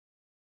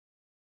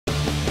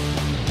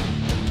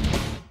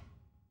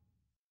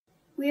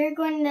we're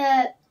going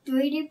to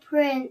 3D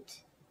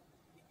print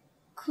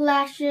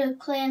Clash of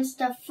Clans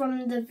stuff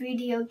from the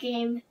video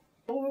game.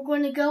 We're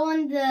going to go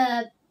on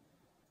the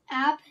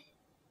app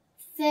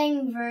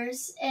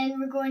Thingiverse and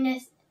we're going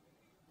to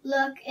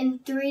look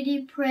and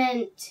 3D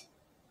print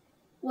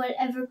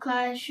whatever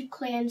Clash of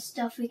Clans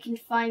stuff we can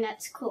find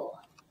that's cool.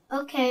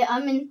 Okay,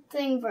 I'm in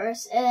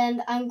Thingiverse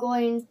and I'm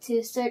going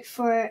to search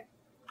for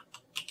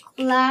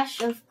Clash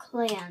of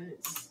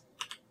Clans.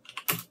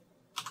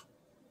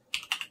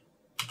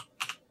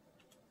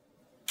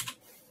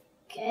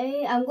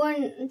 Okay, I'm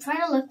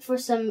trying to look for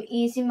some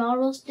easy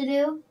models to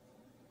do.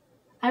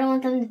 I don't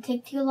want them to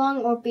take too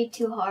long or be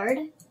too hard.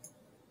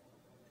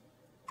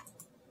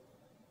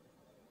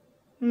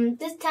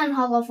 This Town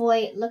Hall level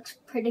 8 looks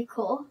pretty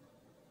cool.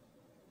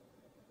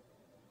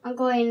 I'm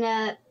going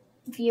to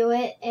view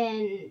it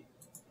and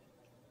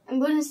I'm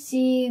going to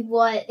see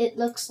what it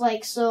looks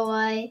like so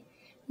I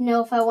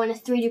know if I want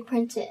to 3D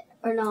print it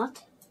or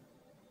not.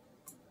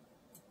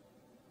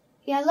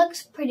 Yeah, it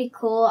looks pretty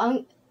cool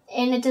and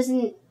it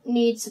doesn't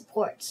need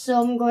support,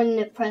 so I'm going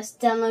to press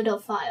download all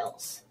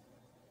files.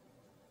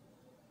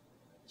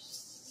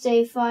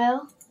 Save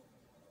file.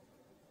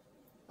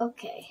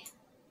 Okay.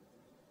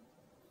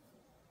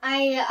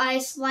 I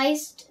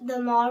sliced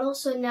the model,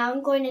 so now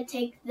I'm going to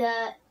take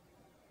the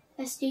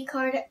SD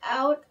card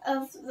out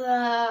of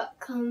the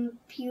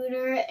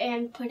computer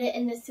and put it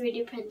in the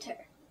 3D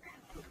printer.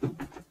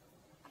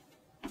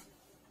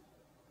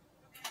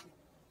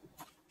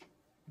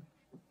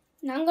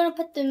 Now I'm going to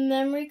put the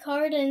memory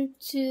card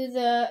into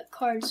the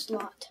card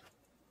slot.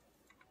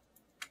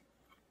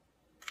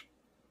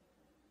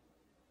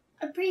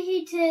 I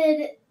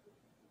preheated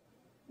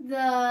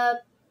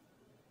the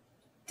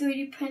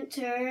 3D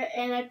printer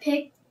and I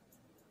picked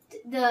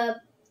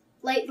the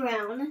light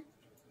brown.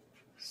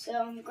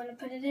 So I'm going to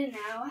put it in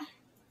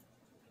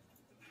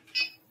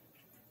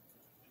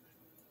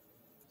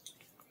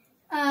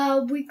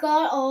now. We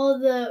got all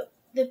the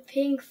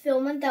pink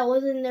filament that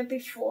was in there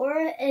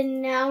before,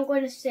 and now I'm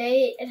going to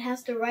say it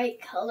has the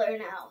right color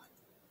now.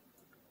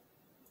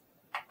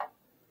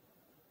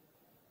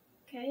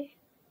 Okay.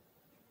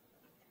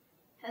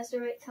 Has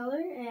the right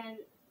color, and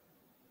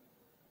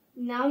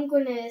now I'm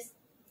going to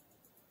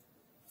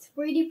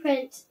 3D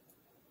print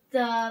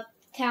the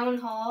Town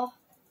Hall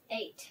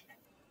 8.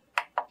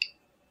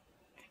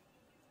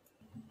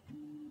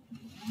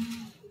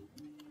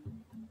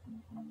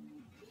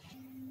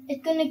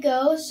 It's gonna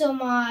go, so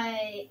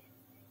my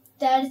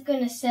dad is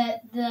gonna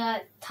set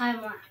the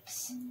time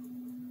lapse.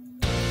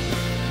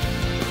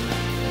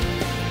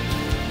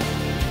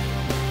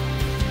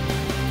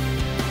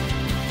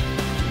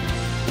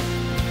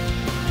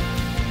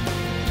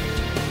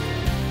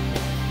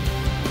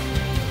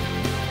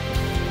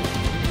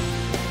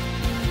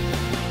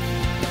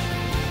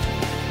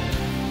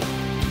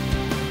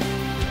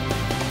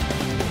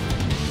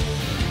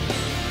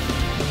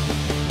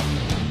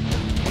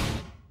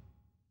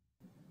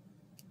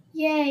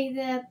 Yay,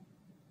 the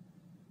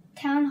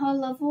Town Hall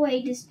level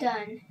 8 is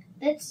done.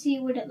 Let's see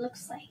what it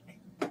looks like.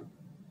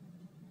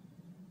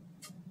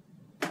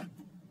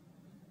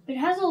 It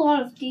has a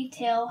lot of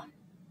detail.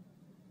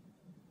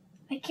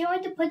 I can't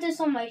wait to put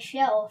this on my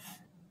shelf.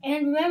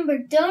 And remember,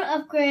 don't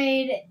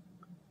upgrade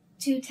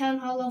to Town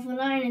Hall level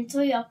 9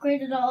 until you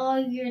upgraded all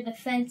your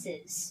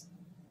defenses.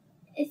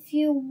 If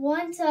you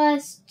want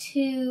us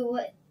to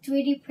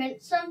 3D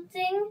print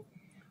something,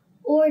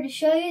 or to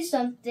show you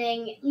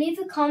something, leave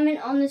a comment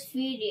on this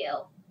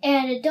video.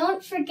 And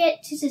don't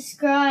forget to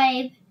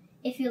subscribe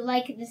if you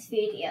like this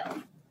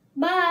video.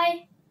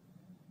 Bye!